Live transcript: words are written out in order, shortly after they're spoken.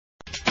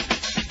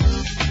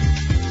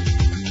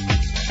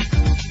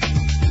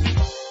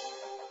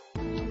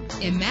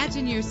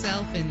Imagine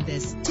yourself in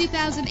this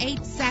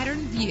 2008 Saturn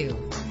VUE.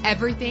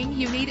 Everything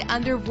you need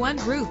under one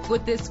roof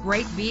with this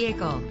great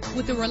vehicle.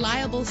 With a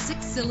reliable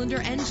 6-cylinder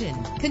engine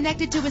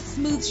connected to a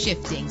smooth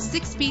shifting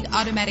 6-speed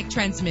automatic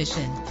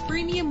transmission.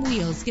 Premium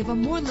wheels give a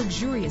more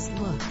luxurious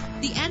look.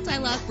 The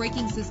anti-lock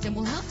braking system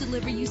will help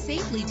deliver you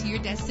safely to your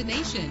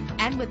destination.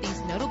 And with these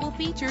notable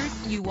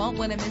features, you won't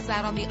want to miss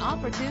out on the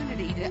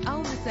opportunity to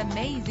own this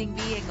amazing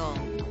vehicle.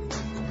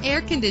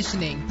 Air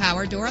conditioning,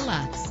 power door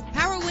locks,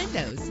 power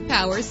windows,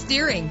 power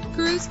steering,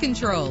 cruise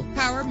control,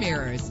 power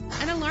mirrors,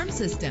 an alarm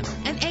system,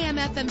 an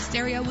AM/FM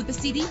stereo with a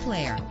CD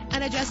player,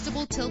 an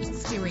adjustable tilt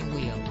steering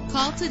wheel.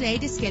 Call today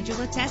to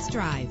schedule a test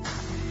drive.